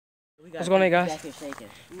What's going on, guys?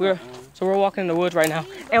 We're walking in the woods right now,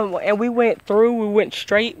 and we went through. We went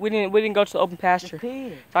straight. We didn't go to the open pasture.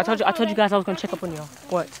 So I told you guys I was gonna check up on y'all.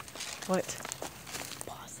 What?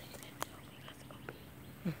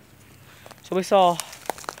 So we saw.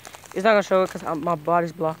 It's not gonna show it because my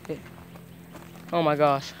body's blocked it. Oh my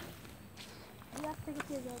gosh.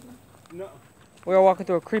 No. We are walking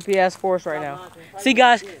through a creepy ass forest right now. See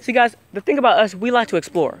guys. The thing about us, we like to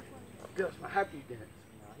explore. That's my happy dance.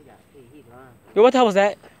 Yo, what the hell was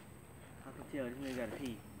that? I can tell this nigga gotta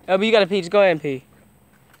pee. Oh, but you gotta pee. Just go ahead and pee.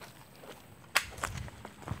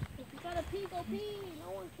 If you gotta pee, go pee.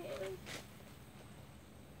 No one cares.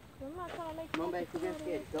 I'm not trying to make Come on back to this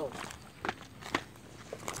kid. Go.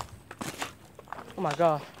 Oh my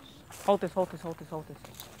gosh. Hold this. Hold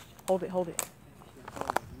it.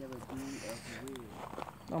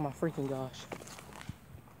 Oh my freaking gosh.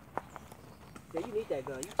 Yeah, you need that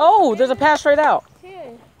gun. Oh, there's a path straight out.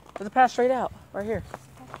 Here. There's a path straight out. Right here.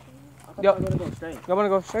 I thought I was gonna go straight. Y'all wanna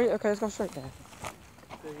go straight? Okay, let's go straight then.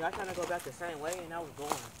 Cause y'all trying to go back the same way and I was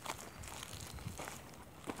going.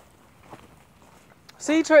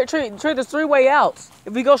 See, Trey, there's 3 way outs.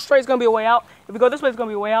 If we go straight, it's gonna be a way out. If we go this way, it's gonna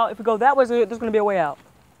be a way out. If we go that way, there's gonna be a way out.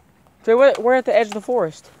 Trey, we're at the edge of the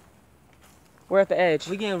forest. We're at the edge.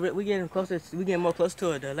 We getting closer. We getting more close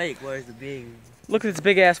to the lake. Where's the big? Look at this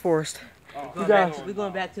big ass forest. We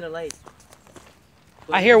going back to the lake.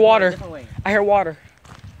 But I hear water. I hear water.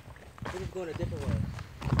 We're just going a different way.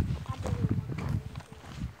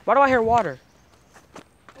 Why do I hear water?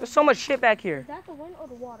 There's so much shit back here. Is that the wind or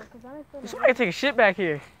the water? Cause I didn't feel There's somebody take a shit back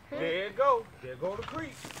here. There you go. There go the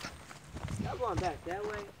creek. Y'all going back that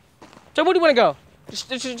way? So where do you want to go?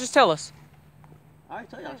 Just tell us. I already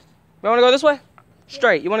told y'all. You want to go this way?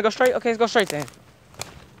 Straight. You want to go straight? Okay, let's go straight then.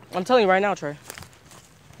 I'm telling you right now, Trey.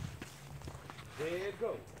 There you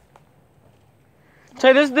go.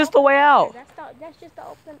 Trey, this is the way out. That's just the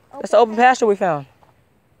open. That's the open pasture we found.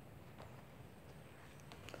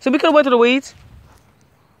 So we could have went through the weeds.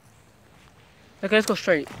 Okay, let's go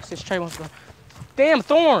straight. Since Trey wants to go. Damn,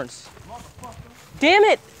 thorns. Damn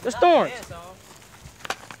it, there's thorns.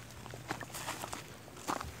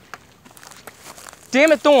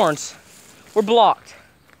 Damn it, thorns. We're blocked.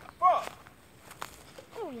 Fuck.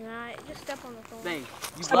 Oh, you're not. Just step on the phone. Dang,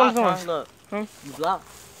 you Step on blocked, the huh? thorns. Look. Huh? You blocked.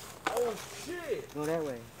 Oh shit. Go that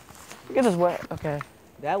way. Get this wet. Okay.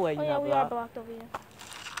 That way you Oh yeah, not we are blocked. blocked over here.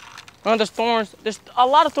 Oh, there's thorns. There's a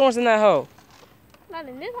lot of thorns in that hole. Not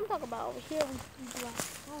in this. I'm talking about over here. We blocked.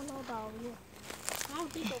 I don't know about over here. I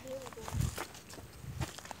don't think over here we blocked.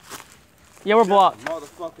 Yeah, we're blocked.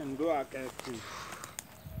 Motherfucking block at you.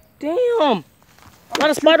 Damn. A lot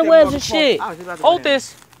of spider webs and shit. I was just about to go Hold down.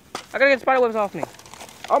 this. I gotta get spider webs off me.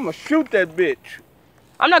 I'ma shoot that bitch.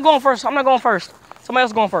 I'm not going first. Somebody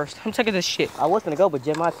else is going first. I'm taking this shit. I was gonna go, but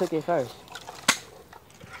Jeremiah took it first.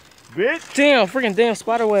 Bitch. Damn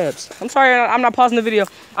spider webs. I'm sorry, I'm not pausing the video.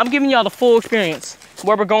 I'm giving y'all the full experience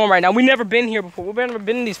where we're going right now. We've never been here before. We've never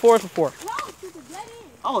been in these forests before. No, it's a dead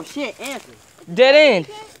end. Oh shit, answer. Dead end.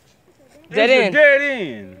 Dead It's a end. dead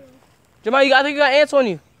end. Jamal, I think you got ants on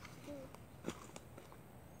you.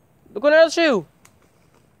 Look on the other shoe.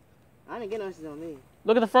 I didn't get no shit on me.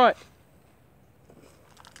 Look at the front.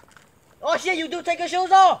 Oh shit, you do take your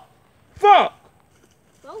shoes off. Fuck.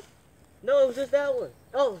 No, it was just that one.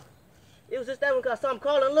 Oh, it was just that one cause I saw him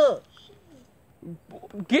calling. Look.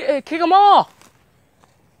 Kick them off.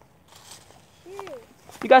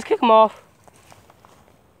 You guys kick them off.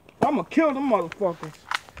 I'ma kill them motherfuckers.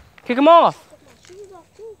 Kick them off. Took my shoes off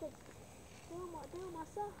too, cause down my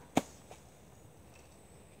socks.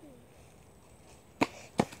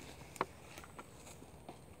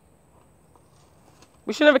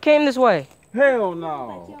 We should never came this way. Hell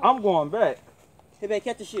no. I'm going back. Hey, babe,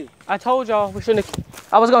 catch the shoe. I told y'all we shouldn't have.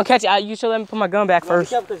 I was gonna catch it. You should let me put my gun back No, be first.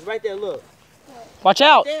 careful, 'cause it's right there. Look. Watch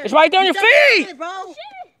out. There. It's right there on your feet. It, bro.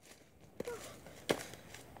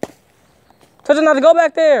 Told you not to go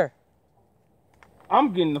back there.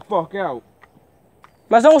 I'm getting the fuck out.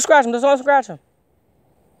 My don't scratch him. Don't scratch him.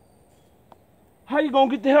 How you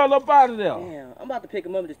gonna get the hell up out of there? Damn, I'm about to pick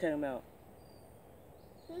him up and just take him out.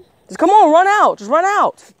 Just come on, run out. Just run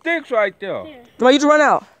out. Sticks right there. Here, Jamal, you just run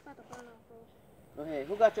out. about to burn off, bro. Go ahead.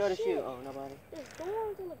 Who got your other shoe? Oh, nobody. There's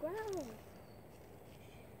thorns on the ground.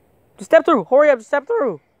 Just step through. Hurry up. Just step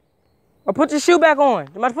through. Or put your shoe back on.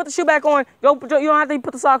 You might put the shoe back on. You don't have to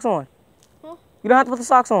put the socks on. Huh? You don't have to put the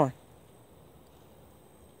socks on.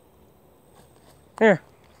 Here.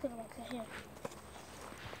 Stick it back to here.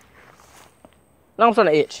 Now I'm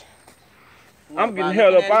starting to itch. I'm getting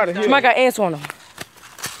hell up out of here. Somebody got ants on them.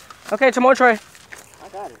 Okay, Trey. I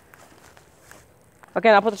got it. Okay,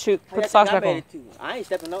 now put the socks back on. I ain't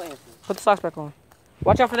stepping no ants. Put the socks back on.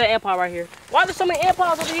 Watch out for that ant pile right here. Why are there so many ant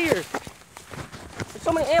piles over here? There's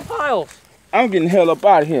so many ant piles. I'm getting the hell up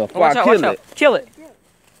out of here before I kill it. Kill it.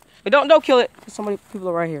 But don't kill it. There's so many people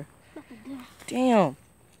are right here. Damn.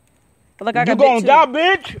 But like I got bit. You gonna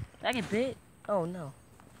die, bitch? I get bit? Oh no.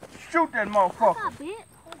 Shoot that motherfucker. I got bit.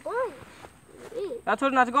 Oh, I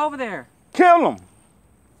told him not to go over there. Kill him.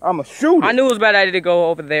 I'ma shoot him. I knew it was a bad idea to go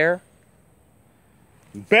over there.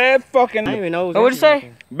 Bad fucking. I didn't even know. What'd you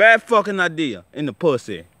say? Bad fucking idea in the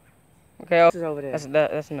pussy. Okay, over there.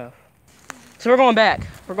 That's enough. So we're going back.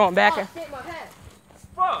 We're going back.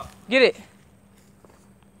 Fuck. Get it.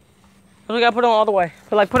 We gotta put it on all the way.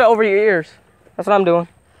 Put it over your ears. That's what I'm doing.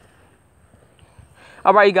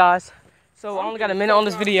 All right, you guys. So I only got a minute on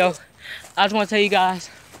this video. I just want to tell you guys,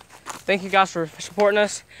 thank you guys for supporting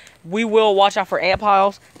us. We will watch out for ant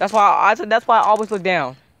piles. That's why I always look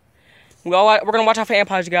down. We're gonna watch out for ant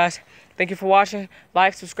piles, you guys. Thank you for watching.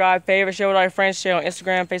 Like, subscribe, favorite, share with all your friends, share on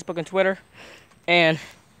Instagram, Facebook, and Twitter. And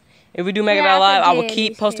if we do make it out live, I will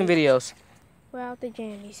keep posting videos. Without the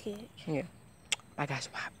Janny sketch. Yeah. Bye, guys.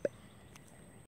 Bye.